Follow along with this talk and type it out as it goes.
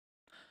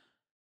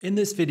In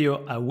this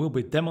video, I will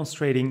be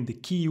demonstrating the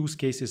key use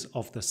cases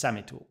of the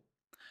SAMMY tool.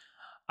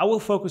 I will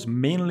focus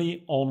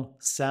mainly on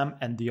SAM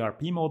and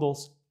DRP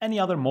models. Any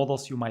other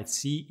models you might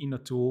see in the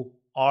tool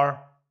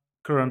are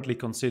currently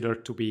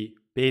considered to be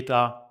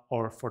beta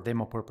or for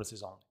demo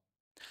purposes only.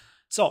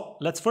 So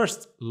let's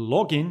first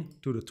log in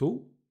to the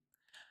tool.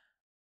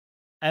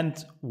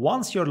 And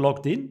once you're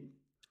logged in,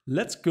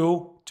 let's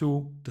go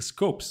to the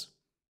scopes.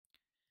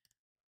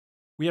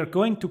 We are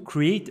going to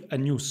create a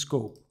new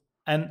scope,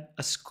 and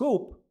a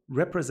scope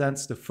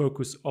represents the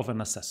focus of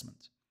an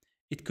assessment.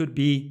 It could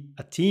be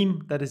a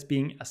team that is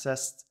being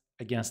assessed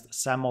against a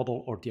SAM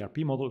model or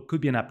DRP model. It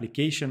could be an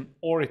application,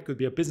 or it could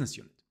be a business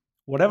unit,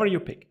 whatever you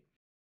pick.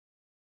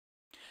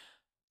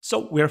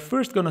 So we're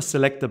first going to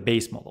select the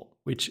base model,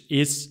 which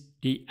is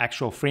the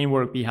actual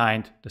framework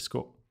behind the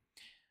scope.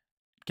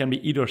 It can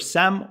be either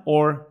SAM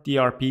or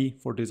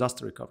DRP for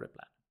disaster recovery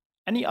plan.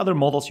 Any other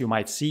models you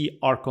might see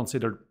are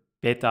considered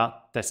beta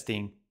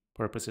testing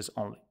purposes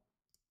only.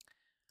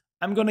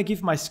 I'm going to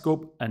give my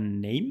scope a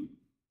name.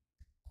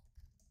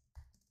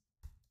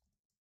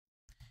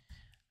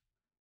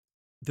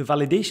 The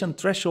validation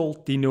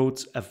threshold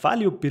denotes a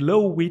value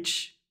below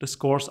which the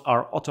scores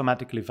are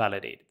automatically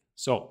validated.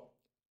 So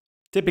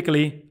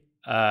typically,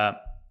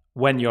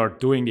 when you're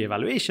doing the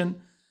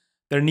evaluation,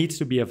 there needs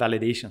to be a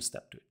validation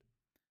step to it.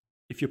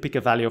 If you pick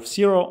a value of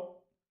 0,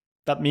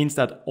 that means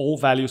that all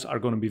values are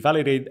going to be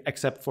validated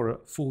except for a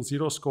full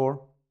 0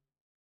 score.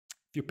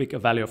 If you pick a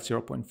value of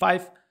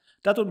 0.5,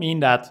 that would mean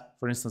that,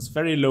 for instance,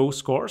 very low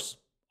scores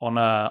on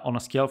a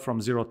scale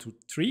from 0 to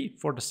 3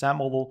 for the SAM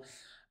model,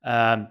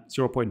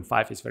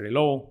 0.5 is very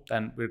low,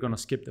 then we're going to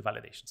skip the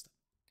validation step.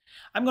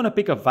 I'm going to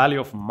pick a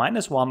value of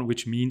 -1,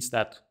 which means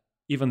that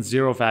even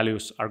 0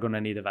 values are going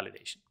to need a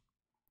validation.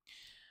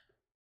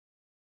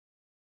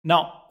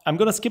 Now, I'm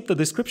going to skip the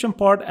description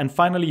part, and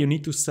finally you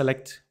need to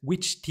select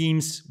which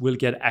teams will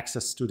get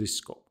access to this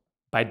scope.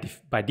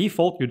 By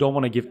default, you don't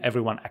want to give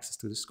everyone access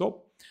to the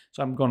scope.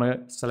 So I'm going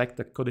to select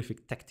the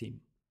Codific Tech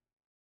team.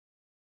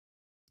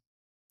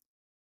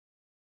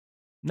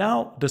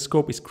 Now the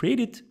scope is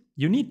created.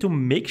 You need to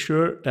make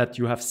sure that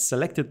you have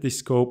selected this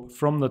scope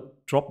from the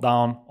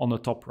drop-down on the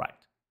top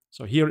right.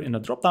 So here in the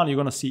drop-down, you're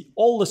going to see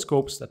all the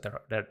scopes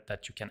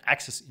that you can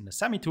access in the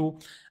SAMMY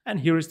tool. And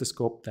here is the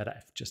scope that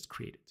I've just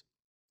created.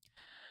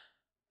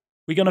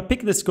 We're going to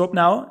pick the scope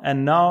now,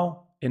 and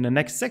now in the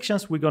next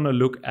sections, we're going to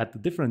look at the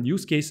different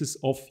use cases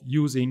of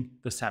using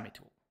the SAMMY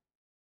tool.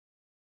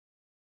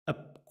 A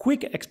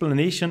quick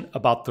explanation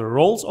about the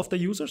roles of the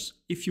users.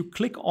 If you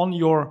click on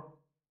your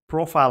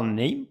profile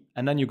name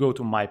and then you go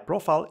to My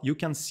Profile, you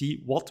can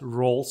see what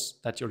roles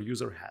that your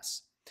user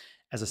has.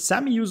 As a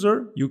SAMMY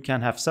user, you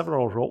can have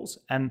several roles,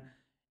 and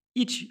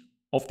each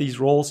of these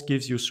roles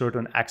gives you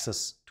certain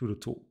access to the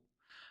tool.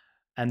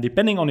 And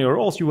depending on your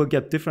roles, you will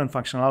get different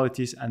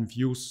functionalities and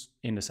views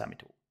in the SAMMY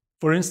tool.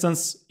 For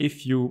instance,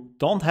 if you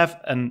don't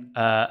have an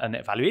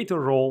evaluator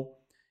role,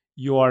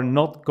 you are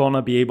not going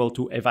to be able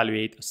to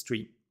evaluate a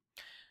stream.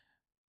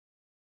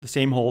 The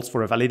same holds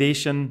for a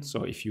validation.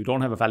 So if you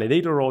don't have a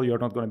validator role, you're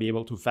not going to be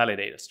able to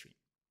validate a stream.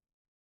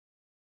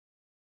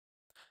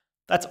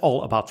 That's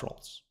all about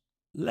roles.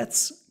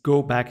 Let's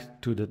go back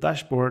to the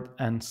dashboard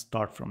and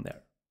start from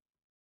there.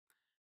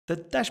 The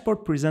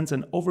dashboard presents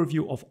an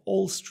overview of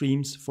all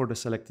streams for the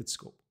selected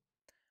scope.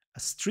 A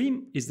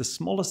stream is the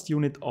smallest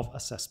unit of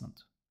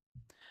assessment.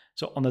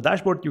 So on the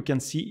dashboard, you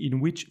can see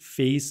in which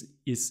phase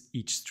is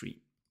each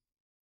stream.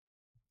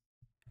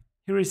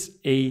 Here is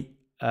a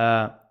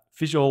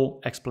visual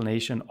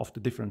explanation of the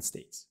different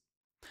states.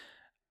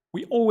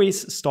 We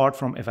always start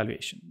from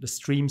evaluation. The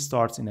stream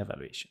starts in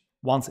evaluation.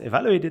 Once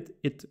evaluated,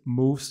 it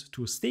moves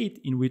to a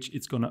state in which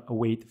it's going to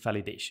await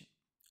validation.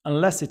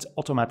 Unless it's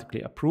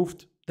automatically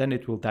approved, then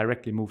it will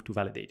directly move to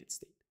validated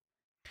state.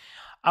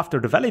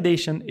 After the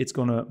validation, it's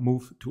going to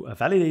move to a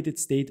validated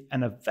state,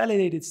 and a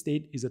validated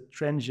state is a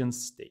transient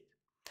state.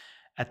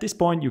 At this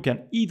point, you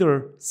can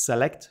either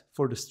select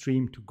for the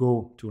stream to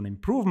go to an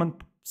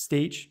improvement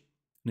state,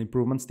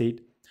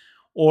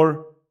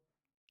 or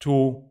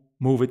to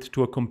move it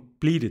to a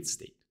completed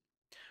state.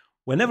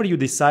 Whenever you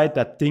decide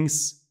that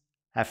things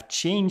have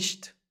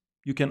changed,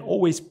 you can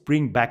always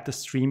bring back the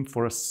stream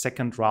for a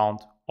second round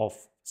of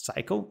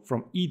cycle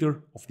from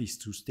either of these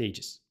two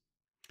stages.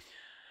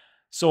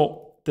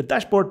 So the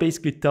dashboard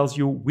basically tells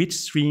you which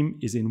stream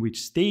is in which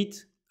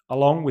state,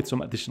 along with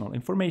some additional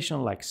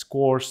information like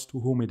scores, to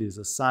whom it is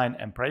assigned,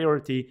 and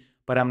priority,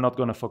 but I'm not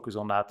going to focus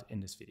on that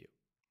in this video.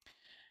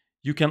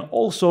 You can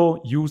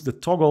also use the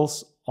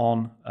toggles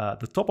on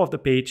the top of the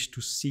page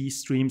to see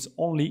streams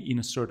only in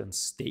a certain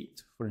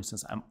state. For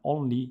instance, I'm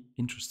only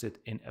interested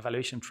in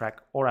evaluation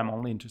track, or I'm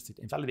only interested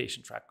in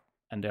validation track,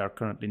 and there are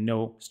currently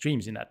no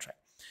streams in that track.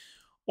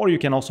 Or you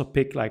can also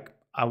pick like,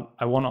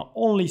 I want to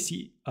only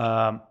see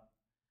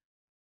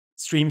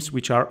streams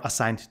which are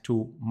assigned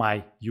to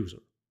my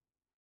user.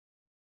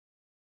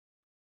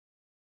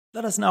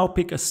 Let us now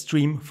pick a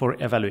stream for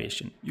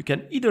evaluation. You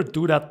can either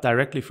do that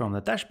directly from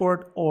the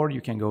dashboard, or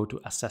you can go to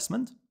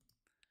Assessment,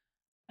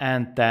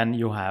 and then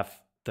you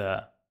have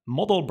the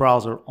model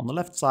browser on the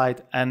left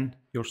side and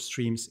your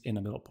streams in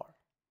the middle part.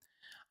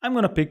 I'm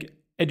going to pick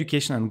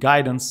education and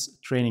guidance,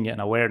 training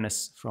and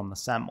awareness from the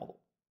SAM model.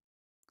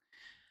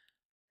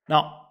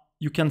 Now,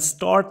 you can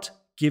start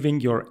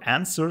giving your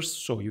answers,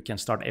 so you can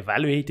start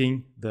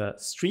evaluating the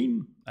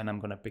stream, and I'm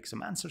going to pick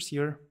some answers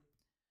here.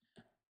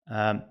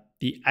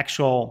 The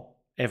actual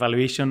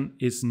evaluation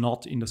is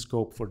not in the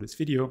scope for this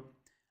video.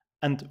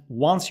 And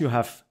once you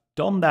have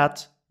done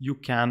that, you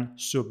can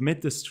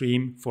submit the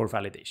stream for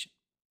validation.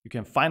 You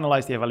can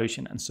finalize the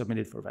evaluation and submit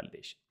it for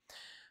validation.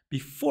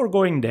 Before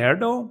going there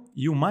though,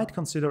 you might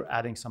consider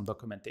adding some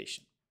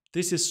documentation.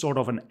 This is sort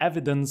of an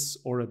evidence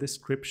or a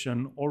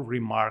description or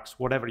remarks,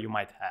 whatever you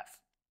might have.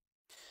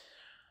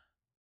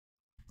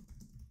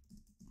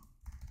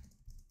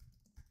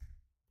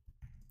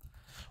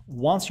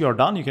 Once you are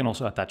done, you can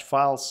also attach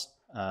files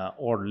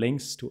or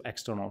links to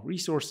external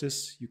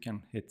resources. You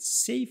can hit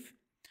save,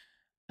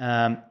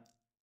 and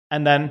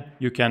then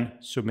you can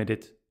submit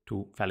it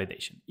to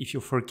validation. If you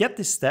forget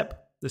this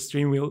step, the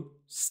stream will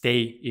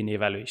stay in the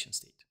evaluation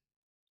state.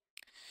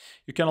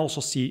 You can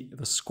also see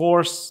the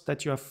scores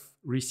that you have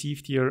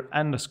received here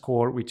and the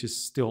score which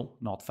is still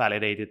not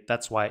validated.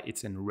 That's why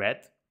it's in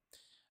red,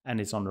 and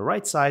it's on the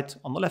right side.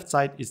 On the left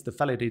side is the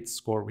validated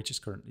score, which is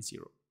currently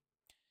 0.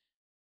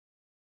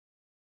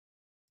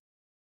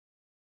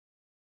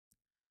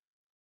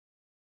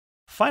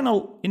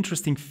 Final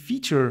interesting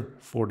feature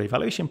for the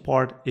evaluation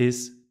part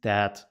is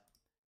that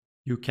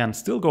you can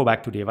still go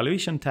back to the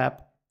evaluation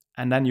tab,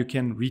 and then you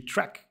can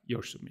retrack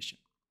your submission.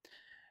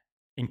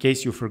 In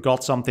case you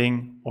forgot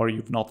something or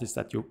you've noticed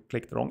that you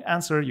clicked the wrong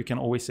answer, you can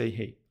always say,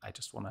 hey, I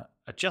just want to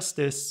adjust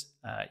this.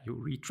 You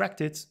retract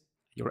it.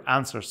 Your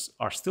answers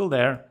are still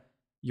there.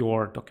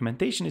 Your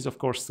documentation is, of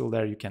course, still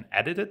there. You can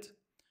edit it,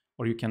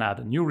 or you can add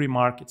a new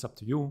remark. It's up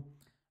to you.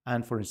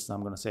 And for instance,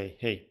 I'm going to say,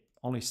 hey,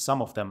 only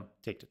some of them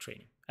take the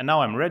training. And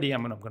now I'm ready.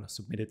 I'm going to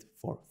submit it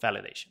for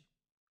validation.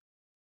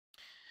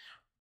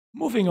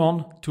 Moving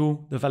on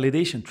to the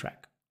validation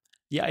track.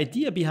 The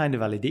idea behind the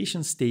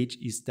validation stage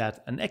is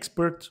that an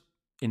expert,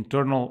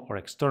 internal or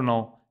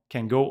external,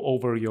 can go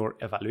over your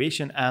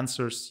evaluation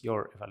answers,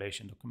 your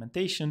evaluation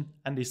documentation,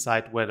 and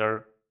decide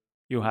whether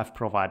you have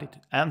provided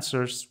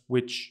answers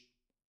which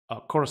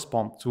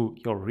correspond to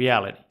your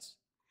realities.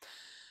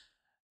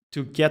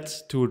 To get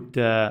to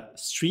the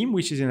stream,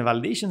 which is in the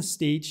validation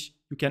stage,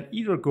 you can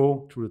either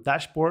go to the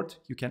dashboard,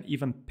 you can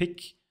even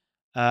pick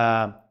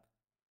the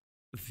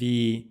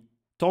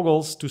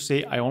toggles to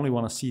say, I only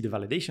want to see the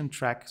validation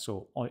track,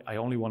 so I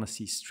only want to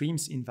see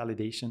streams in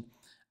validation,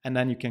 and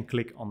then you can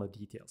click on the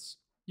details.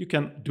 You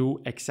can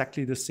do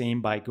exactly the same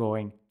by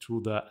going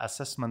through the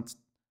assessment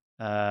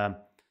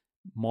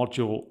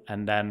module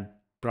and then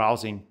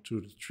browsing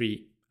through the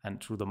tree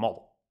and through the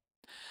model.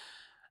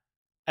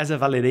 As a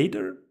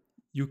validator,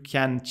 you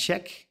can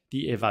check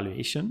the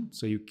evaluation.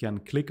 So you can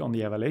click on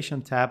the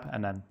evaluation tab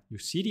and then you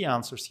see the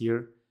answers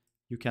here.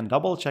 You can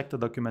double check the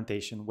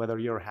documentation, whether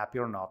you're happy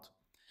or not.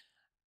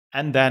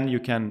 And then you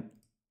can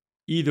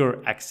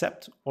either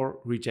accept or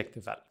reject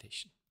the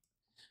validation.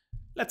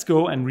 Let's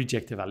go and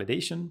reject the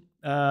validation.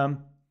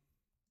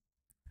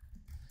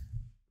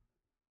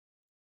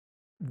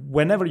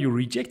 Whenever you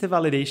reject the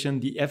validation,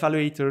 the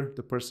evaluator,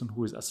 the person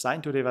who is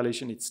assigned to the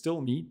evaluation, it's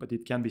still me, but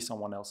it can be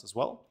someone else as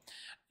well,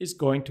 is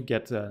going to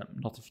get a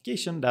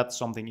notification that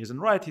something isn't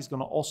right. He's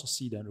going to also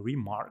see the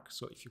remark.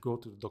 So if you go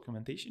to the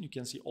documentation, you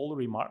can see all the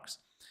remarks,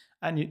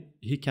 and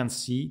he can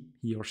see,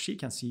 he or she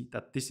can see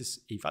that this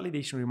is a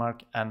validation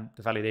remark and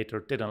the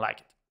validator didn't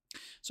like it.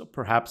 So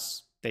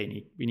perhaps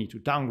we need to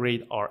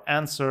downgrade our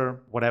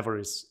answer, whatever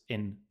is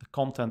in the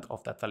content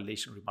of that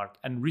validation remark,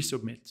 and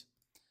resubmit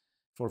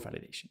for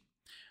validation.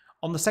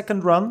 On the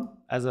second run,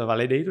 as a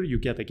validator, you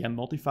get again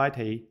notified,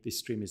 hey, this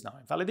stream is now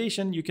in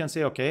validation. You can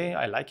say, okay,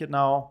 I like it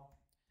now.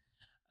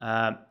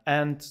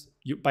 And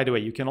by the way,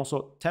 you can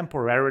also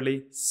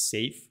temporarily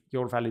save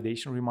your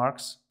validation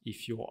remarks.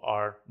 If you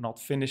are not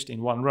finished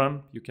in one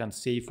run, you can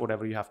save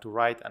whatever you have to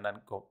write and then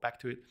go back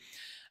to it.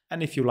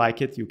 And if you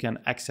like it, you can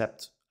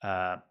accept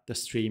the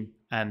stream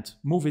and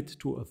move it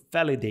to a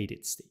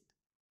validated state.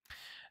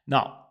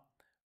 Now,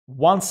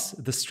 once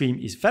the stream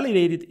is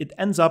validated, it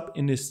ends up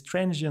in this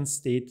transient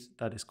state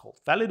that is called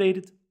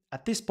validated.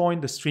 At this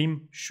point, the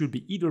stream should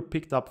be either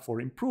picked up for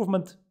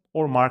improvement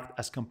or marked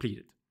as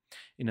completed.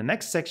 In the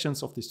next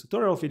sections of this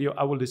tutorial video,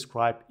 I will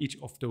describe each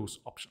of those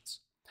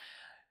options.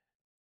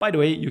 By the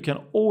way, you can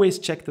always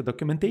check the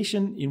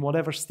documentation in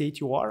whatever state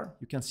you are.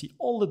 You can see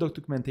all the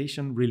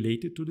documentation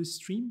related to this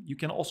stream. You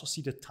can also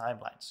see the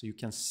timeline. So you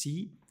can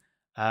see,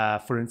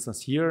 for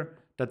instance, here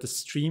that the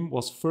stream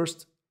was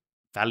first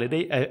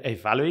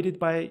evaluated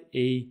by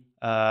a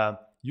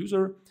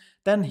user.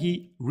 Then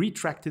he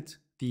retracted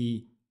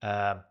the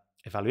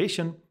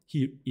evaluation.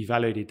 He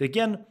evaluated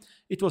again.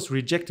 It was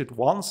rejected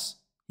once.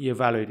 He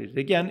evaluated it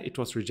again. It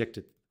was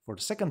rejected for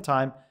the second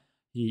time.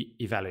 He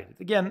evaluated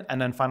again.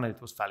 And then finally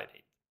it was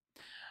validated.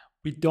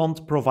 We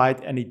don't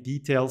provide any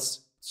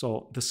details,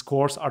 so the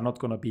scores are not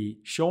going to be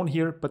shown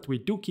here, but we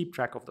do keep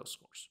track of those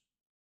scores.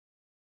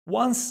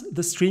 Once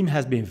the stream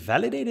has been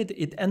validated,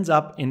 it ends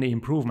up in the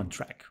improvement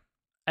track.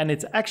 And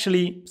it's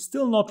actually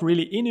still not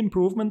really in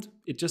improvement.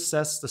 It just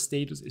says the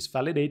status is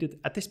validated.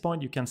 At this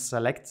point, you can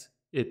select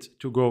it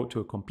to go to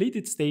a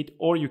completed state,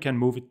 or you can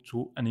move it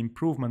to an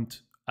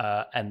improvement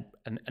and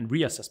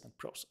reassessment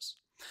process.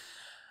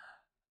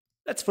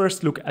 Let's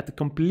first look at the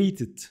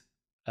completed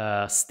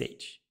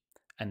stage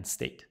and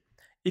state.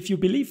 If you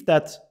believe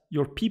that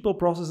your people,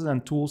 processes,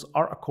 and tools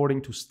are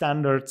according to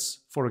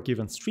standards for a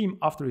given stream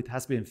after it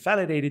has been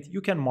validated,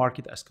 you can mark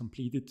it as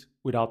completed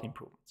without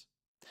improvement.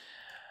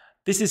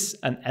 This is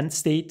an end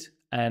state,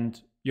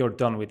 and you're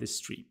done with this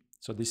stream.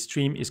 So this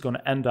stream is going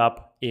to end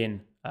up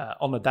in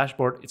on the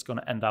dashboard. It's going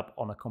to end up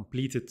on a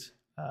completed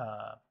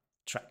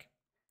track.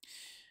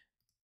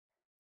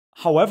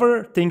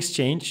 However, things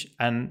change,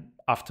 and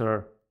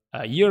after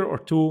a year or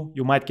two,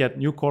 you might get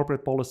new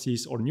corporate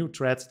policies or new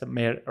threats that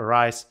may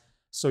arise.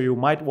 So you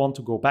might want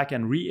to go back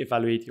and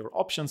re-evaluate your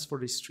options for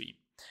this stream.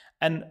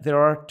 And there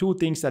are two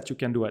things that you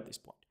can do at this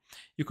point.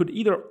 You could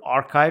either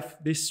archive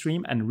this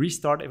stream and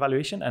restart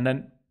evaluation, and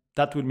then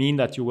that would mean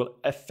that you will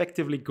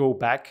effectively go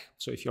back.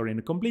 So if you're in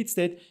a complete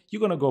state, you're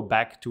going to go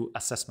back to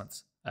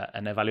assessment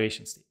and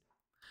evaluation state.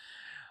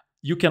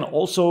 You can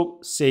also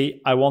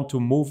say, I want to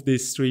move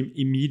this stream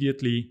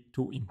immediately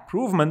to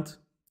improvement,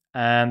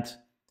 and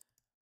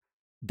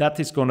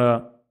that is going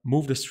to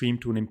move the stream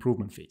to an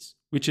improvement phase,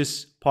 which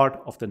is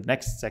part of the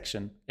next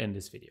section in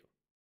this video.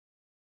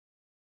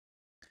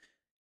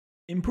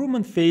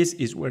 Improvement phase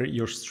is where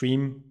your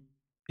stream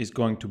is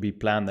going to be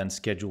planned and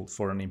scheduled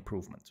for an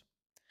improvement.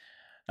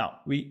 Now,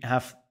 we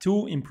have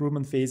two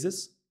improvement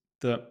phases.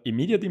 The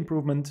immediate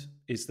improvement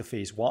is the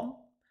phase 1.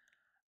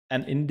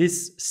 And in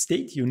this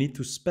state, you need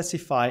to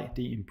specify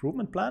the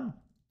improvement plan.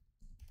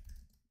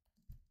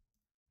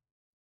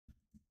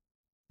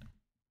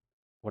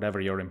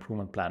 Whatever your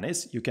improvement plan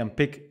is, you can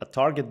pick a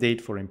target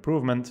date for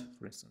improvement.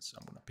 For instance,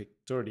 I'm going to pick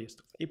 30th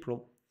of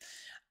April.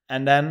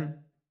 And then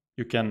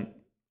you can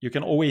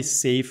always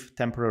save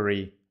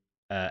temporary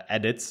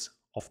edits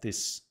of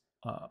this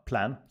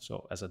plan.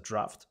 So as a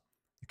draft,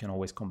 you can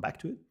always come back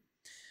to it.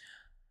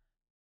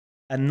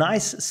 A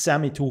nice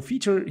SAMMY tool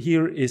feature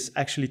here is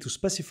actually to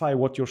specify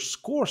what your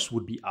scores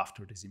would be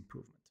after this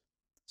improvement.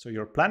 So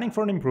you're planning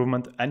for an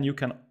improvement, and you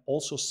can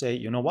also say,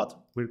 you know what,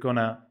 we're going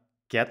to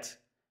get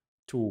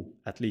to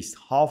at least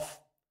half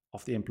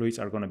of the employees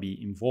are going to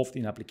be involved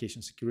in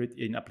application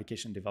security, in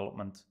application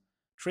development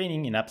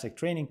training, in AppSec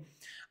training.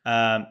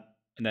 And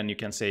then you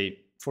can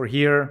say, for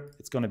here,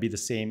 it's going to be the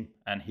same,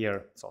 and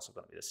here, it's also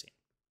going to be the same.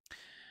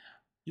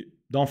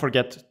 Don't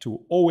forget to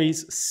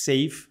always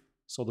save.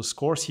 So the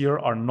scores here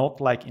are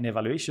not like in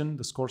evaluation.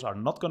 The scores are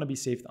not going to be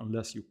saved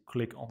unless you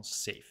click on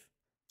save.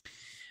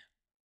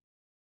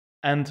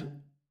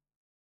 And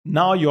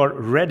now you're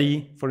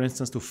ready, for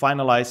instance, to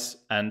finalize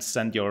and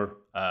send your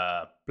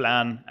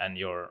plan and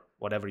your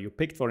whatever you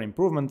picked for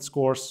improvement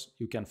scores.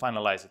 You can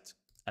finalize it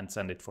and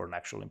send it for an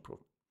actual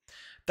improvement.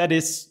 That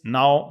is,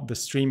 now the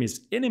stream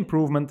is in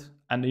improvement,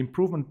 and the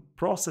improvement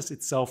process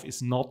itself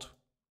is not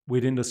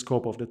within the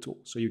scope of the tool.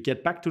 So you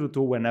get back to the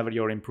tool whenever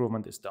your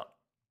improvement is done.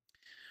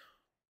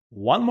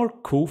 One more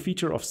cool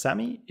feature of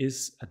SAMMY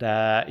is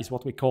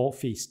what we call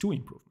phase 2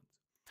 improvement.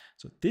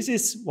 So this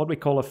is what we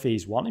call a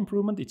phase 1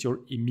 improvement. It's your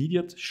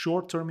immediate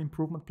short-term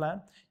improvement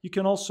plan. You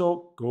can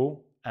also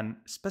go and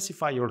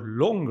specify your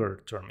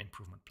longer-term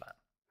improvement plan.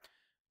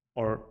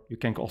 Or you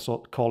can also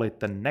call it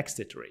the next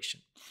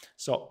iteration.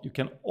 So you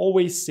can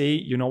always say,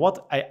 you know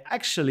what, I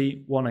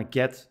actually want to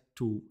get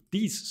to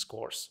these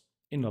scores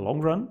in the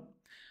long run.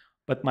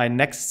 But my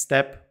next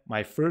step,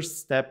 my first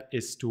step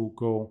is to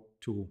go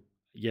to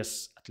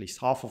yes, at least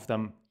half of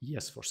them,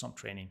 yes for some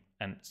training,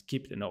 and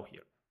keep the no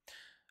here.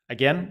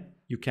 Again,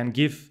 you can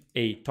give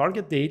a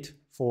target date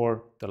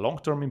for the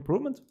long-term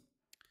improvement.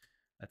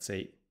 Let's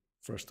say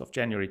 1st of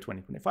January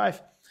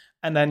 2025.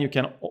 And then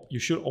you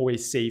should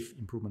always save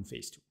improvement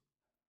phase 2.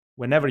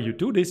 Whenever you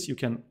do this, you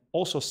can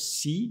also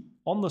see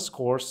on the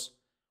scores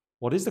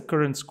what is the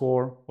current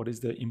score, what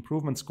is the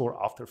improvement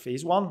score after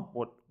phase 1,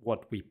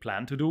 what we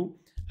plan to do,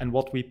 and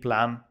what we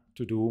plan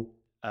to do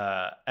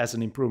as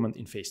an improvement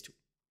in phase 2.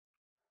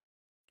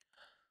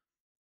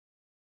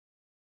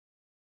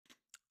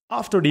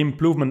 After the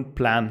improvement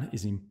plan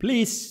is in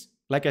place,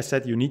 like I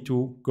said, you need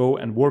to go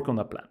and work on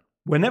that plan.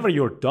 Whenever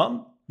you're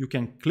done, you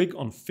can click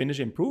on Finish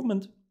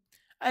Improvement,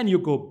 and you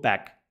go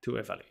back to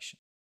evaluation.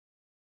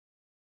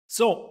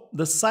 So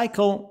the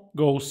cycle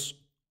goes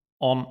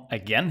on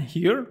again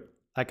here,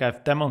 like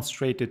I've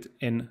demonstrated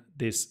in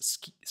this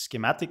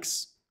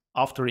schematics.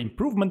 After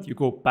improvement, you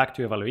go back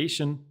to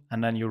evaluation,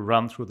 and then you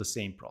run through the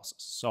same process.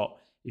 So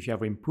if you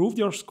have improved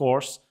your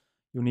scores,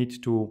 you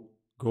need to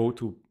go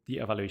to the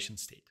evaluation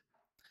state.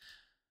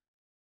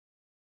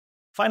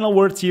 Final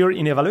words here.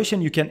 In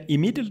evaluation, you can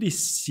immediately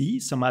see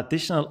some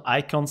additional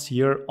icons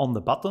here on the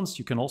buttons.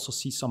 You can also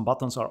see some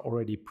buttons are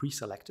already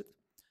pre-selected.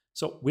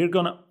 So we're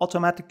going to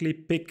automatically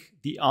pick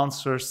the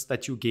answers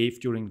that you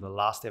gave during the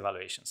last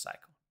evaluation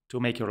cycle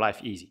to make your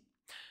life easy.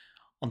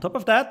 On top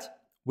of that,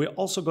 we're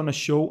also going to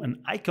show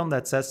an icon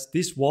that says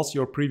this was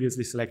your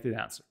previously selected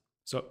answer.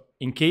 So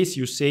in case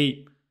you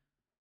say,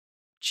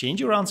 change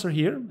your answer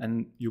here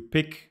and you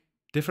pick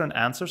different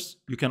answers,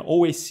 you can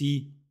always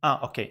see,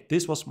 okay,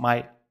 this was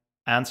my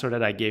answer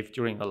that I gave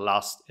during the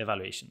last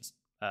evaluations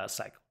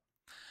cycle.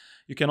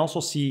 You can also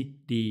see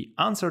the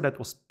answer that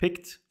was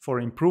picked for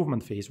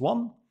improvement phase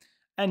 1,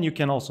 and you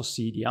can also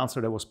see the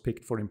answer that was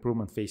picked for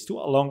improvement phase 2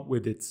 along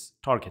with its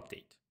target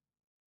date.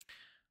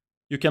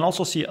 You can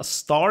also see a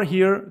star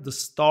here. The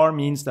star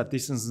means that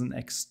this is an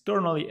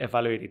externally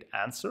evaluated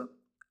answer,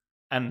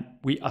 and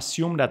we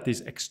assume that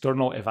these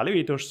external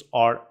evaluators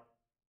are,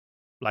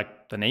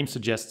 like the name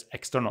suggests,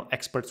 external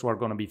experts who are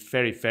going to be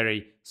very,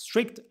 very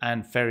strict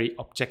and very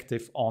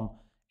objective on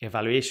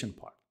evaluation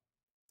part.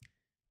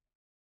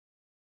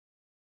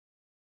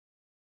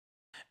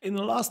 In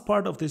the last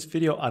part of this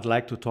video, I'd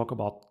like to talk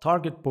about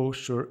target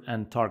posture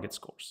and target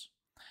scores.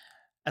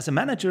 As a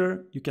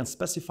manager, you can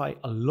specify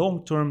a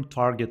long-term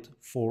target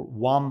for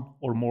one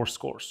or more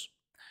scores.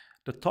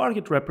 The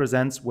target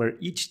represents where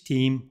each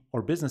team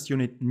or business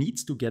unit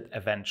needs to get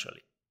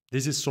eventually.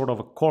 This is sort of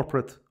a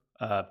corporate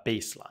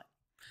baseline.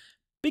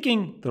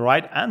 Picking the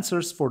right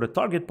answers for the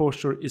target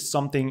posture is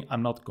something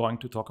I'm not going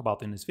to talk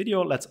about in this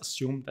video. Let's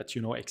assume that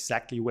you know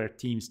exactly where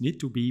teams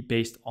need to be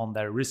based on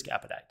their risk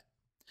appetite.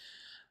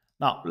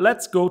 Now,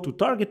 let's go to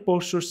target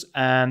postures,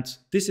 and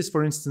this is,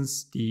 for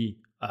instance, the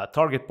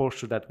target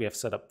posture that we have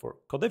set up for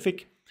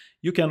Codific.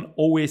 You can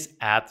always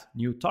add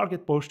new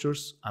target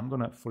postures. I'm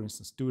going to, for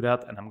instance, do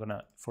that, and I'm going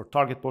to, for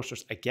target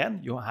postures,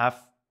 again, you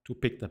have to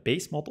pick the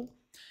base model,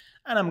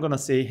 and I'm going to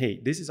say, hey,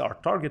 this is our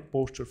target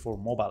posture for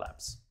mobile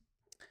apps.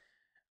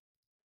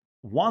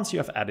 Once you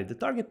have added the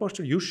target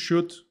posture, you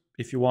should,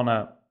 if you want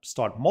to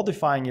start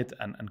modifying it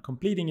and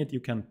completing it, you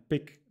can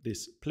pick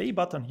this play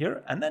button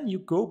here, and then you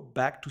go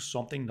back to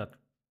something that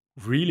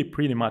really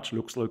pretty much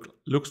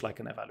looks like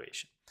an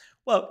evaluation.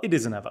 Well, it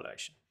is an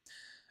evaluation.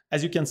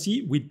 As you can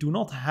see, we do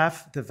not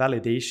have the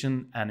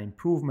validation and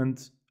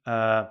improvement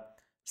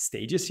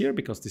stages here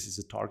because this is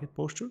a target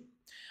posture.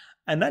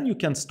 And then you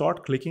can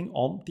start clicking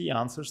on the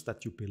answers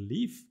that you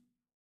believe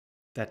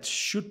that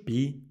should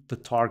be the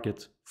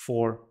target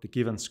for the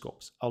given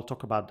scopes. I'll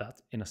talk about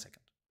that in a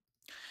second.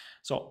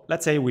 So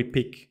let's say we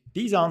pick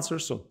these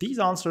answers. So these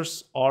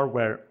answers are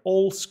where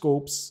all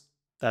scopes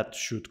that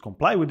should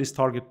comply with this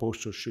target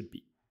posture should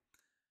be.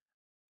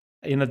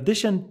 In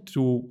addition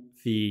to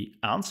the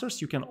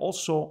answers, you can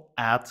also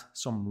add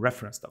some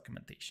reference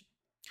documentation.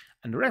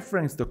 And the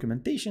reference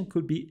documentation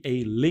could be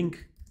a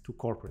link to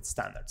corporate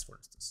standards, for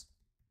instance.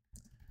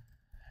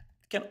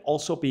 It can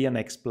also be an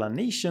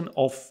explanation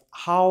of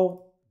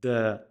how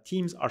the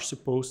teams are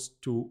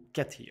supposed to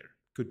get here.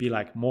 It could be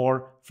like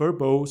more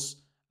verbose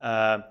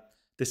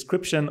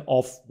description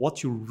of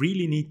what you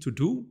really need to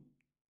do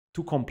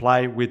to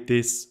comply with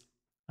this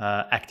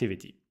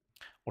activity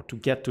or to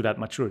get to that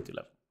maturity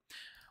level.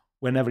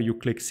 Whenever you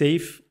click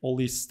save, all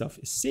this stuff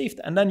is saved,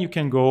 and then you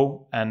can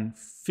go and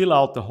fill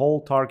out the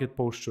whole target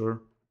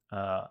posture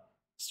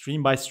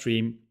stream by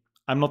stream.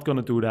 I'm not going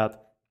to do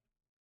that.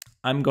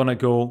 I'm going to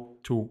go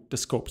to the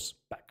scopes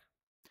back.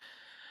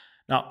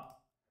 Now,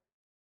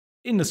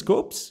 in the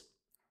scopes,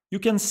 you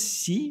can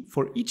see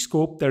for each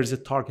scope there is a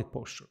target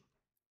posture.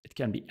 It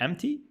can be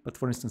empty, but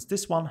for instance,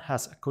 this one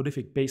has a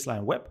Codific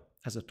baseline web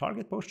as a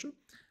target posture.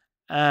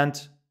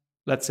 And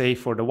let's say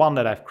for the one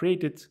that I've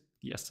created,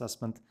 the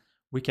assessment,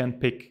 we can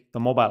pick the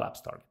mobile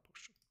apps target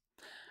posture.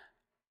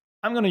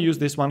 I'm going to use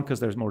this one because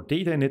there's more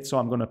data in it. So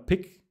I'm going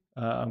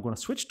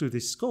to switch to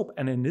this scope.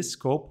 And in this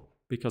scope,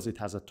 because it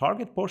has a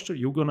target posture,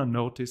 you're going to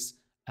notice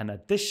an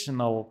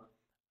additional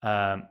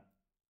icon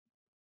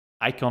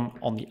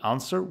on the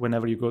answer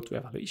whenever you go to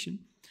evaluation.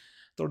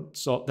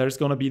 So there's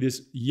going to be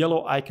this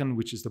yellow icon,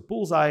 which is the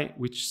bullseye,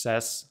 which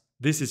says,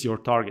 this is your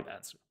target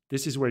answer.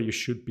 This is where you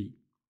should be.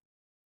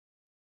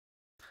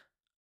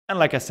 And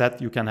like I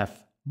said, you can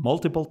have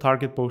multiple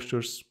target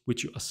postures,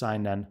 which you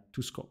assign then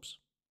to scopes.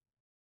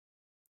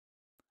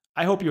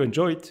 I hope you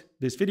enjoyed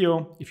this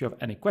video. If you have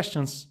any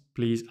questions,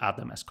 please add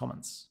them as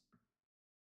comments.